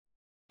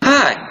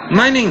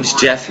My name's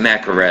Jeff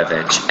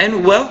Makarevich,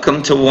 and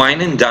welcome to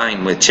Wine and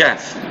Dine with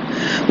Jeff,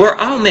 where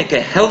I'll make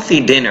a healthy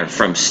dinner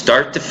from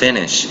start to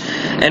finish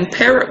and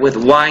pair it with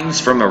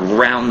wines from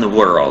around the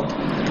world.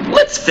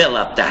 Let's fill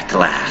up that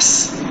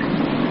glass.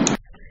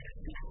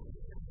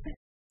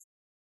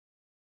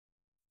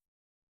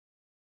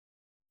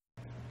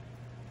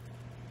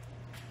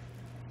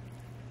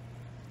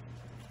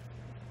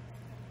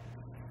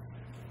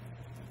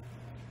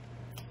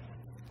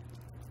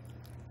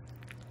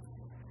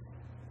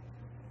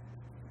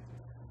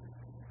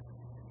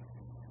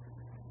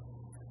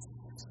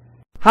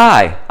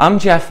 Hi, I'm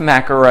Jeff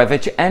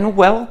Makarevich, and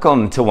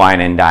welcome to Wine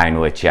and Dine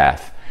with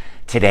Jeff.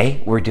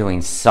 Today we're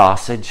doing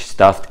sausage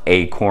stuffed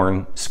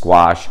acorn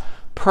squash,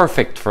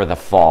 perfect for the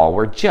fall.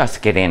 We're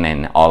just getting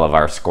in all of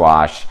our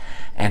squash,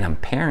 and I'm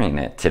pairing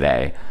it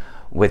today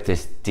with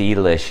this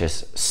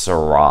delicious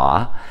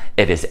Syrah.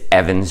 It is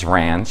Evans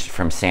Ranch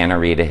from Santa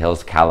Rita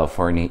Hills,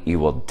 California. You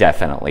will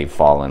definitely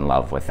fall in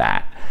love with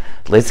that.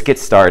 Let's get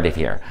started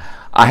here.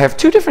 I have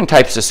two different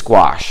types of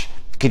squash.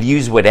 You could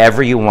use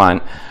whatever you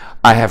want.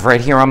 I have right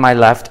here on my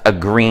left a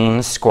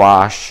green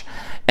squash,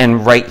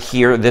 and right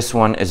here this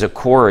one is a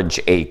courage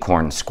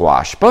acorn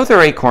squash. Both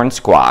are acorn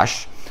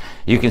squash.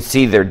 You can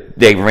see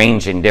they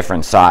range in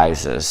different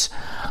sizes.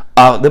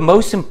 The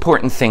most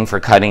important thing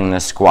for cutting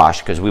this squash,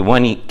 because we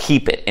want to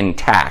keep it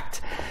intact,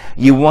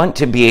 you want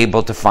to be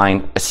able to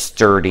find a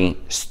sturdy.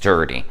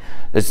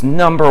 This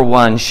number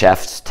one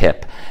chef's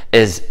tip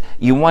is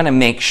you want to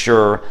make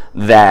sure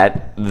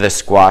that the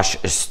squash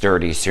is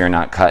sturdy so you're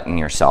not cutting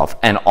yourself.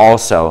 And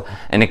also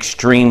an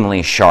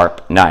extremely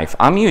sharp knife.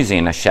 I'm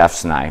using a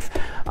chef's knife.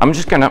 I'm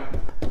just going to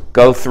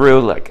go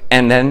through,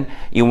 and then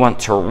you want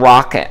to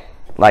rock it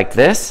like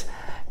this.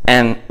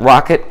 And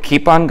rock it,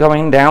 keep on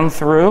going down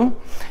through,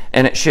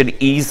 and it should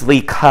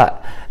easily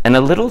cut. And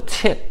a little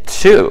tip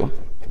too,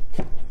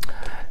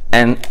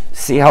 and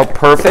see how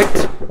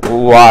perfect?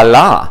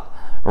 Voila!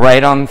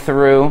 Right on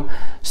through.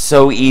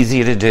 So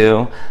easy to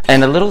do.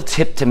 And a little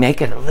tip to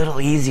make it a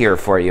little easier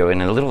for you, and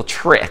a little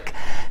trick,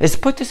 is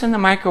put this in the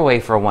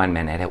microwave for 1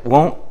 minute. It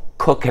won't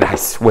cook it, I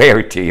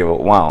swear to you, it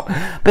won't.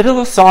 But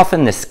it'll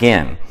soften the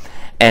skin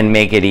and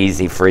make it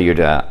easy for you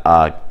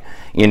to,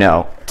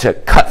 to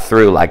cut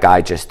through like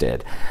I just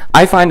did.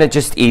 I find it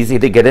just easy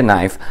to get a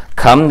knife,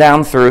 come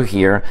down through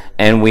here,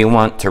 and we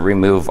want to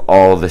remove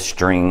all the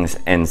strings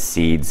and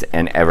seeds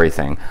and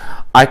everything.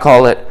 I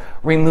call it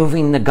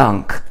removing the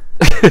gunk.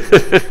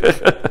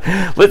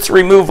 Let's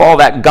remove all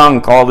that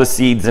gunk, all the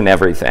seeds and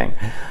everything.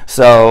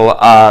 So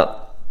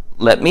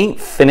let me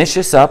finish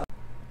this up.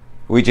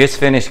 We just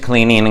finished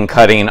cleaning and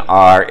cutting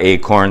our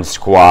acorn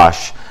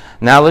squash.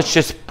 Now let's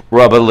just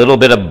rub a little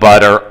bit of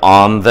butter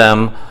on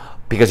them,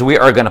 because we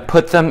are going to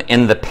put them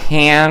in the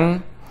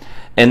pan,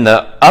 in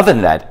the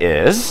oven that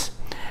is,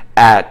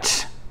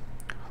 at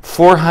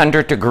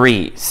 400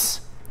 degrees.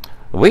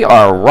 We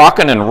are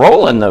rocking and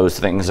rolling those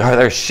things, or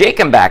they're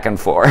shaking back and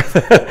forth.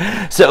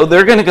 So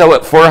they're going to go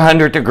at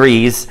 400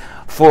 degrees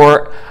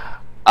for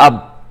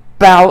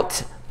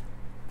about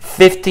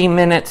 50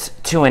 minutes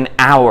to an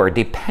hour,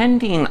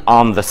 depending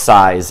on the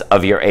size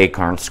of your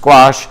acorn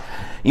squash.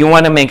 You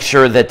want to make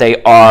sure that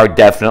they are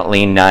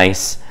definitely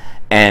nice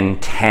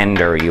and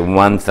tender. You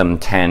want them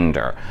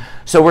tender.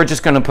 So we're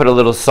just going to put a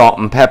little salt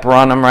and pepper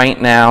on them right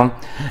now.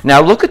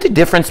 Now look at the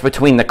difference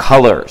between the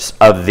colors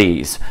of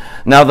these.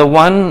 Now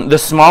the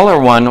smaller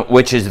one,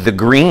 which is the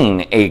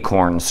green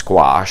acorn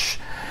squash,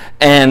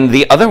 and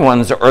the other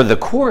ones are the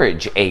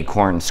courage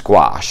acorn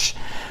squash.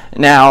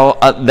 Now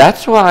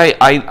that's why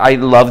I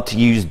love to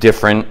use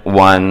different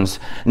ones.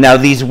 Now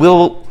these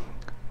will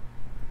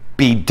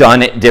be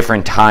done at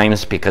different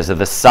times because of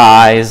the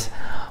size,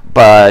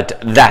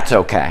 but that's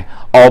okay.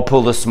 I'll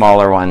pull the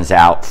smaller ones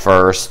out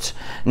first.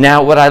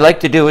 Now what I like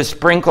to do is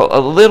sprinkle a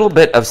little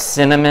bit of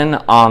cinnamon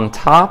on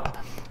top.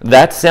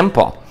 That's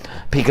simple,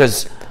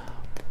 because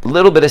a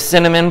little bit of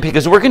cinnamon,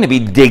 because we're going to be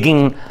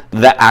digging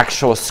the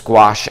actual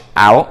squash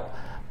out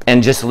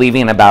and just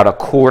leaving about a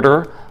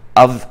quarter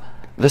of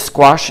the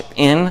squash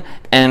in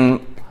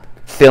and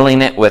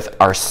filling it with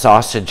our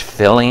sausage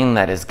filling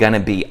that is going to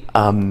be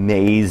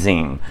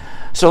amazing.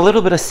 So a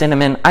little bit of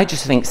cinnamon. I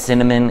just think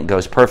cinnamon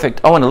goes perfect.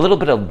 Oh, and a little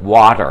bit of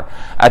water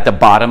at the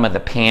bottom of the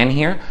pan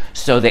here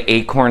so the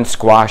acorn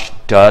squash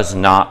does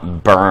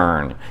not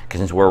burn,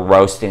 because we're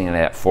roasting it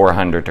at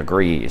 400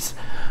 degrees.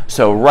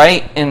 So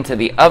right into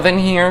the oven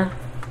here,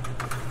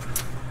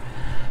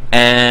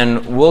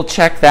 and we'll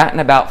check that in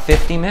about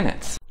 50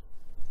 minutes.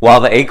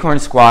 While the acorn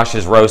squash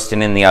is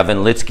roasting in the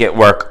oven, let's get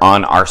work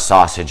on our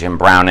sausage and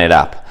brown it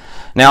up.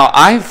 Now,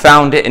 I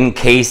found it in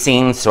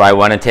casings, so I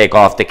want to take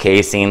off the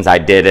casings. I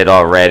did it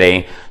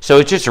already. So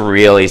it's just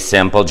really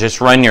simple. Just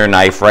run your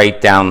knife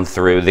right down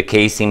through. The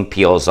casing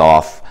peels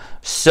off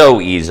so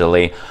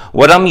easily.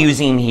 What I'm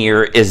using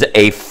here is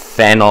a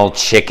fennel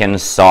chicken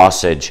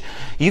sausage.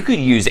 You could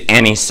use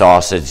any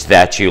sausage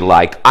that you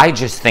like. I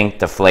just think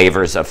the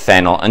flavors of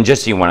fennel, and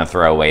just you want to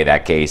throw away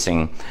that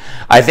casing.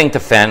 I think the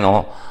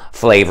fennel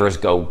flavors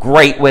go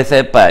great with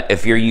it, but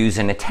if you're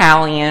using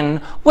Italian,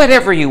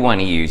 whatever you want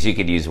to use, you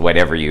could use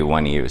whatever you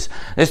want to use.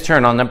 Let's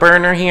turn on the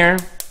burner here,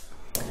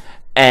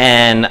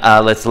 and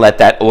let's let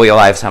that oil,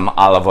 I have some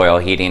olive oil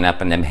heating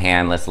up in the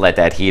pan. Let's let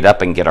that heat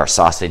up and get our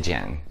sausage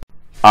in.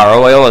 Our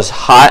oil is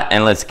hot,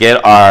 and let's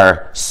get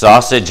our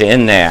sausage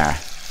in there.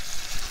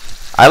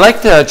 I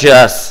like to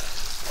just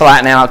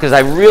flatten out because I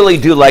really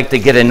do like to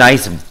get a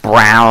nice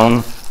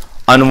brown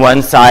on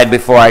one side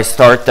before I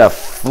start to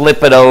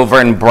flip it over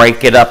and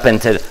break it up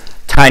into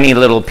tiny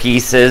little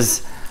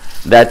pieces.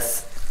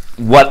 That's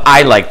what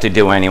I like to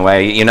do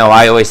anyway. You know,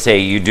 I always say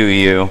you do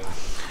you.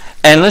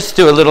 And let's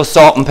do a little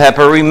salt and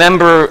pepper.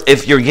 Remember,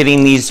 if you're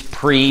getting these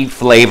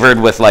pre-flavored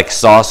with like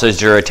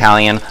sausage or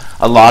Italian,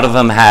 a lot of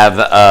them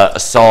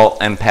have salt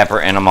and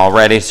pepper in them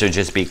already, so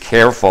just be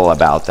careful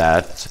about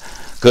that. It's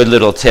a good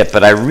little tip,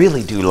 but I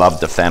really do love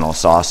the fennel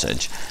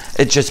sausage.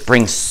 It just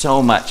brings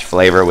so much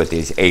flavor with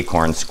these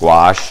acorn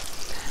squash.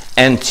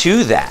 And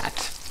to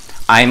that,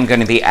 I'm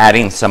going to be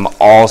adding some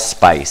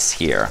allspice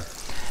here.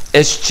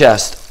 It's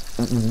just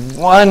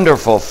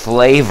wonderful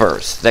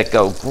flavors that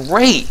go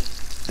great.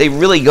 They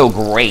really go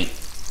great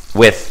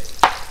with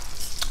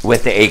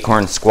the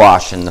acorn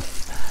squash and the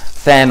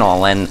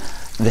fennel and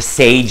the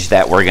sage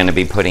that we're going to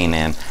be putting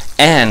in.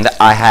 And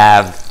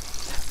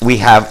we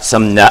have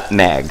some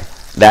nutmeg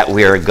that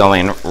we're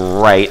going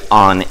right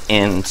on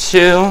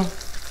into.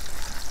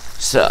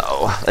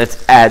 So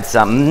let's add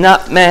some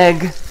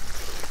nutmeg.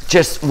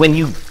 Just when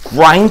you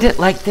grind it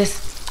like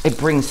this, it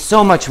brings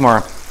so much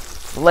more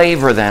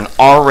flavor than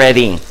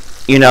already,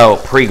 you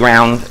know,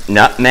 pre-ground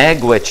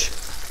nutmeg, which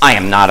I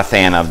am not a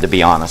fan of, to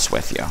be honest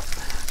with you.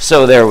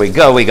 So there we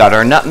go. We got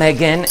our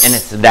nutmeg in, and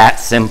it's that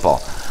simple.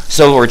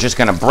 So we're just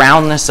going to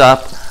brown this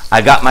up.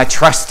 I got my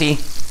trusty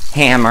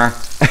hammer,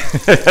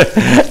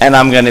 and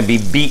I'm going to be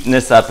beating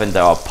this up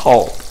into a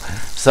pulp.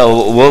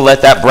 So we'll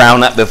let that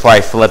brown up before I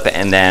flip it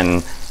and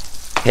then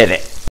hit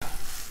it.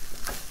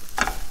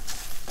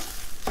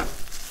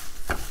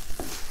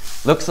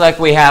 Looks like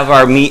we have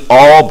our meat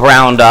all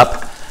browned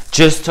up.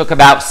 Just took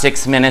about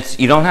 6 minutes.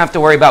 You don't have to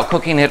worry about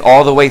cooking it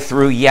all the way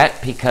through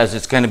yet because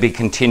it's going to be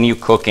continue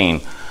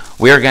cooking.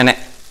 We're going to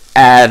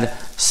add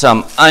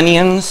some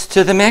onions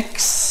to the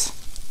mix,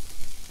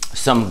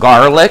 some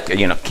garlic.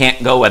 You know,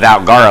 can't go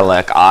without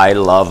garlic. I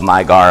love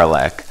my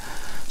garlic.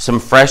 Some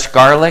fresh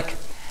garlic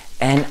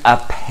and a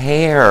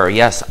pear.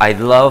 Yes,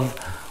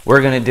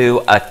 we're going to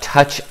do a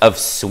touch of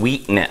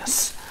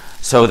sweetness.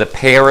 So the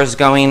pear is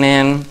going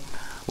in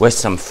with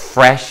some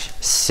fresh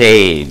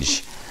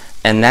sage.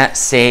 And that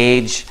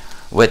sage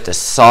with the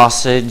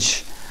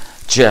sausage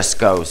just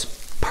goes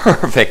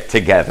perfect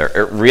together.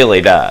 It really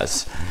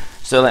does.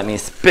 So let me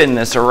spin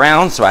this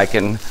around so I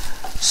can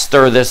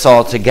stir this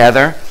all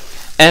together.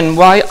 And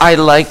why I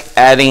like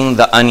adding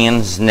the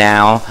onions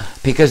now,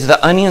 because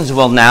the onions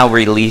will now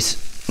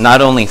release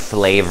not only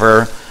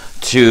flavor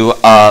to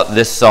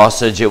this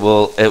sausage, it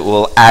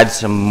will add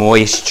some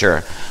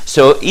moisture.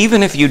 So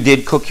even if you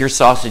did cook your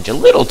sausage a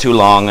little too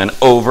long and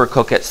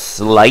overcook it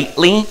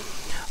slightly,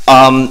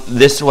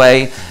 this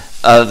way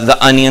the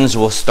onions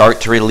will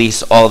start to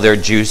release all their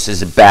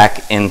juices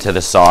back into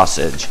the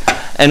sausage.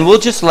 And we'll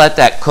just let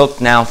that cook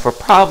now for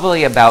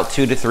probably about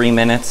 2 to 3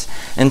 minutes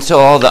until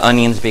all the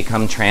onions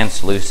become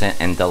translucent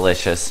and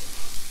delicious.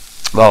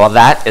 Well, while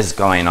that is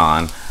going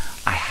on,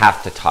 I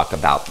have to talk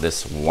about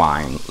this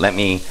wine.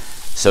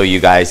 So you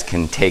guys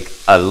can take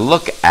a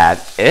look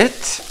at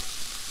it.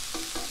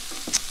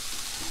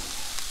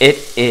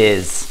 It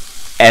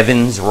is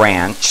Evans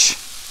Ranch.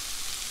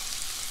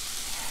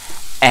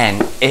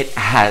 And it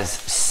has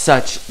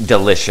such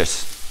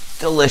delicious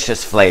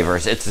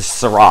flavors. It's a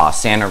Syrah,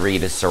 Santa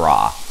Rita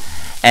Syrah.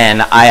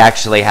 And I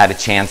actually had a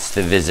chance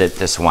to visit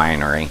this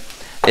winery.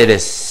 It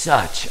is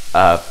such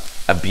a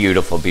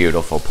beautiful,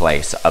 beautiful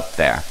place up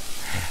there.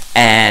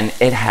 And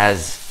it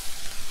has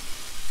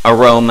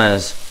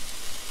aromas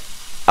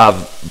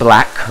of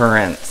black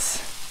currants,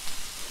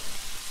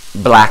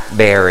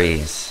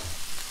 blackberries,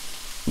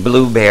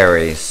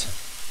 blueberries,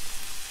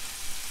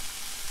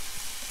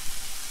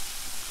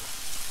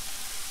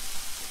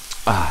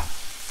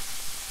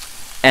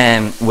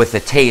 and with the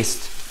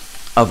taste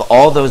of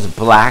all those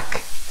black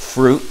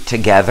fruit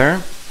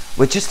together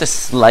with just a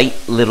slight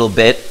little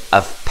bit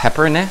of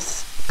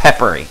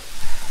peppery.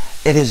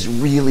 It is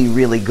really,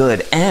 really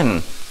good.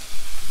 And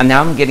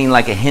now I'm getting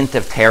like a hint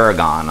of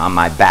tarragon on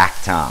my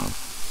back tongue.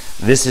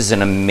 This is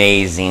an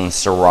amazing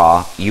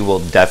Syrah. You will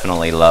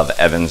definitely love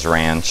Evans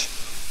Ranch.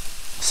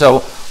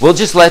 So we'll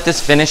just let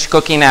this finish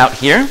cooking out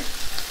here.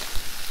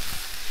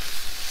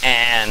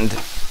 And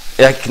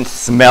I can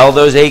smell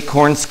those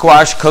acorn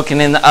squash cooking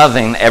in the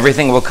oven.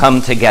 Everything will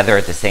come together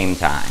at the same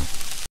time.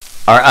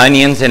 Our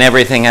onions and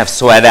everything have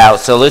sweat out,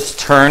 so let's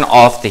turn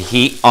off the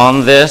heat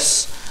on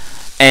this.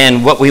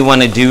 And what we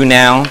want to do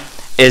now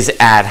is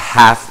add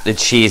half the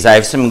cheese. I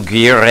have some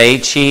Gruyere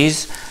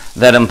cheese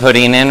that I'm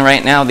putting in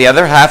right now. The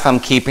other half I'm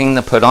keeping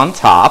to put on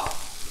top.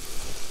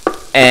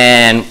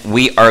 And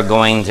we are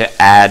going to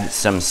add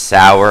some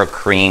sour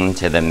cream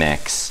to the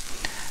mix.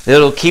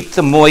 It'll keep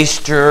the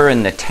moisture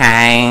and the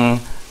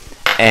tang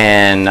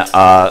and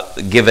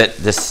give it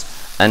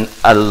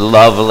a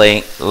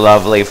lovely,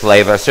 lovely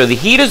flavor. So the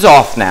heat is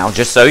off now,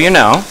 just so you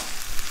know.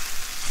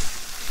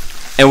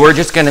 And we're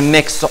just going to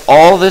mix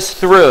all this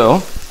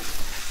through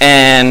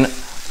and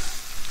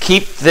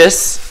keep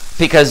this,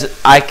 because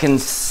I can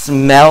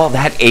smell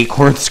that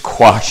acorn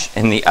squash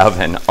in the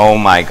oven. Oh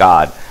my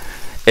God.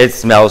 It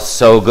smells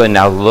so good.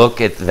 Now look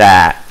at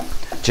that.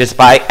 Just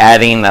by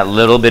adding that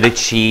little bit of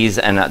cheese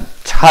and a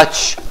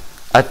touch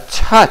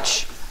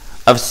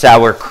of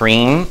sour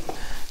cream,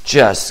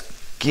 just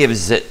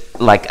gives it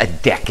like a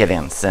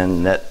decadence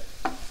and the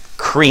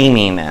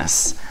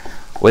creaminess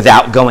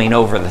without going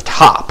over the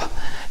top.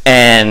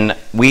 And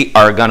we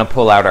are gonna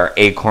pull out our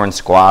acorn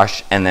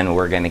squash, and then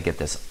we're gonna get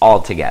this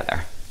all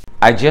together.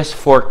 I just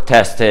fork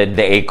tested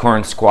the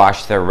acorn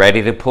squash. They're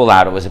ready to pull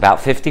out. It was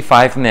about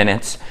 55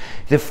 minutes.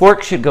 The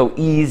fork should go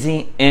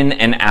easy in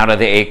and out of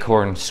the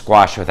acorn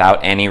squash without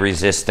any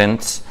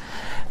resistance.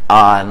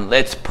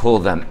 Let's pull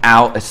them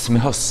out. It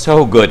smells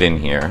so good in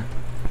here.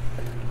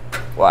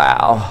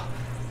 Wow.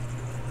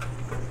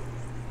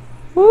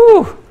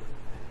 Woo!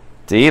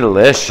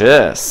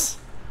 Delicious.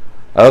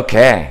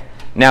 Okay.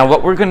 Now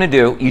what we're going to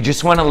do, you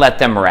just want to let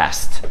them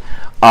rest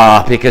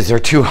because they're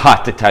too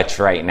hot to touch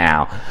right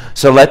now.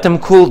 So let them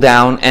cool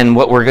down, and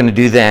what we're going to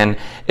do then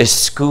is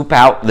scoop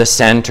out the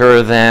center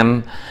of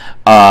them,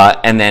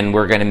 and then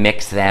we're going to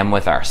mix them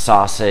with our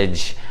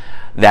sausage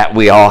that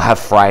we all have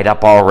fried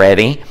up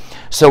already.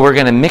 So we're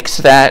going to mix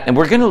that, and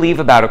we're going to leave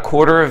about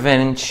 1/4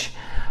 inch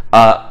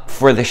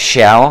for the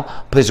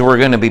shell, because we're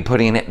going to be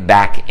putting it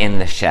back in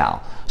the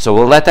shell. So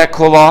we'll let that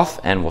cool off,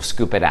 and we'll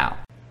scoop it out.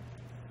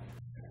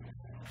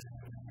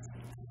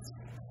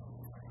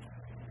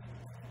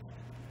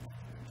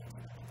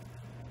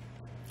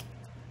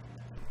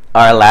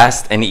 Our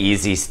last and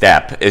easy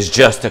step is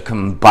just to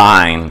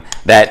combine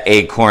that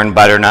acorn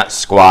butternut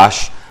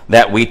squash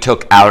that we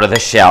took out of the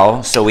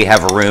shell, so we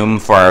have room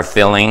for our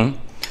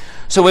filling.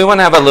 So we want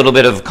to have a little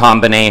bit of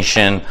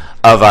combination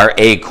of our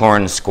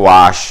acorn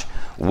squash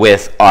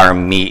with our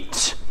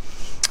meat.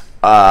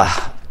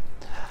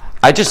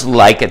 I just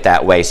like it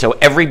that way. So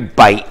every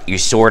bite you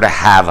sort of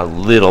have a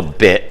little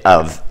bit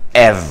of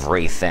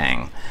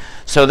everything.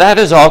 So that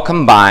is all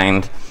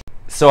combined.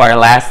 So our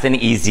last and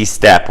easy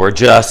step, we're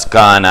just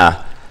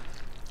gonna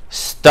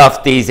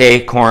stuff these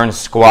acorn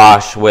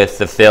squash with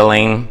the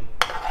filling.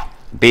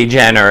 Be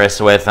generous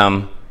with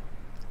them.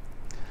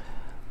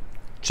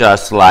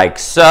 Just like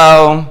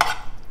so.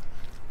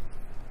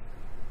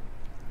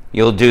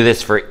 You'll do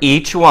this for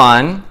each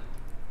one.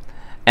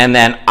 And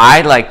then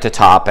I like to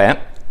top it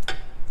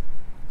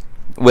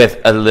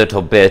with a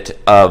little bit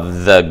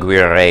of the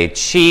Gruyere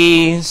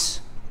cheese.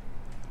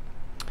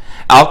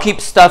 I'll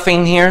keep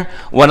stuffing here.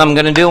 What I'm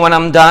going to do when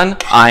I'm done,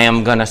 I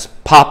am going to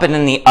pop it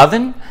in the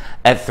oven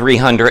at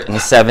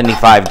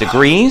 375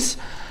 degrees,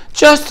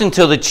 just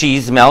until the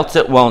cheese melts.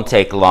 It won't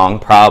take long,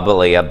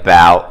 probably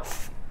about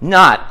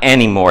not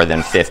any more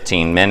than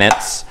 15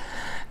 minutes.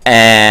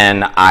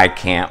 And I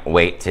can't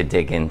wait to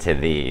dig into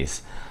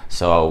these.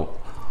 So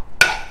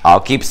I'll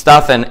keep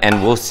stuffing,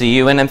 and we'll see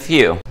you in a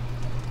few.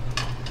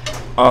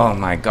 Oh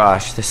my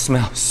gosh, this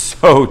smells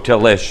so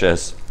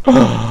delicious.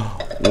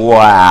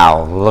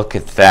 Wow, look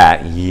at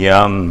that.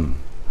 Yum.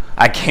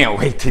 I can't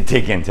wait to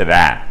dig into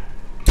that.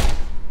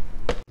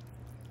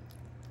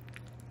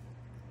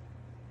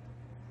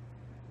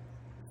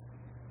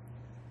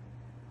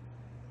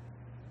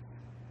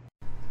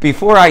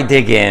 Before I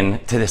dig in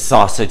to the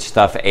sausage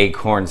stuffed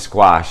acorn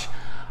squash,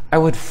 I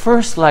would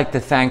first like to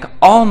thank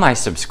all my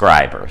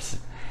subscribers.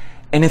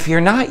 And if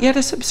you're not yet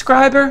a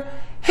subscriber,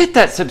 hit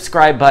that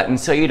subscribe button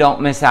so you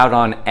don't miss out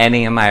on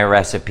any of my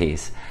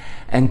recipes.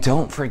 And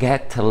don't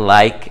forget to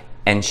like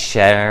and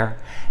share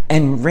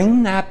and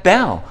ring that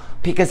bell,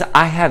 because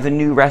I have a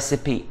new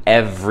recipe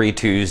every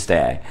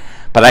Tuesday.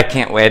 But I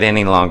can't wait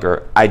any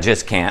longer. I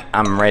just can't.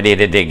 I'm ready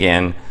to dig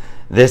in.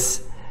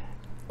 This,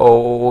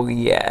 oh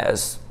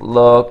yes,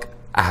 look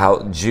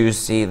how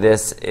juicy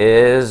this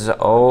is.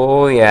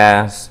 Oh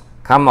yes,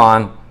 come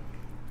on.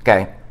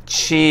 Okay,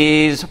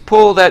 cheese,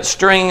 pull that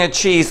string of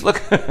cheese.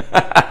 Look,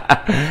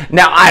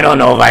 now I don't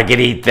know if I could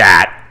eat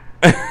that.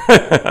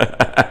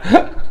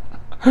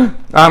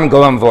 I'm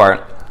going for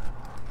it.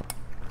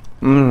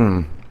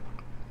 Mmm.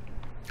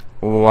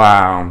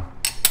 Wow.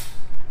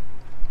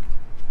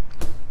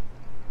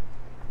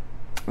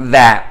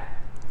 That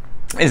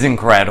is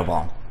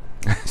incredible.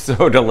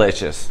 So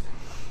delicious.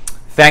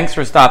 Thanks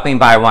for stopping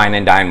by Wine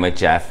and Dine with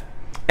Jeff,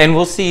 and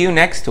we'll see you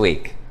next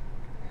week.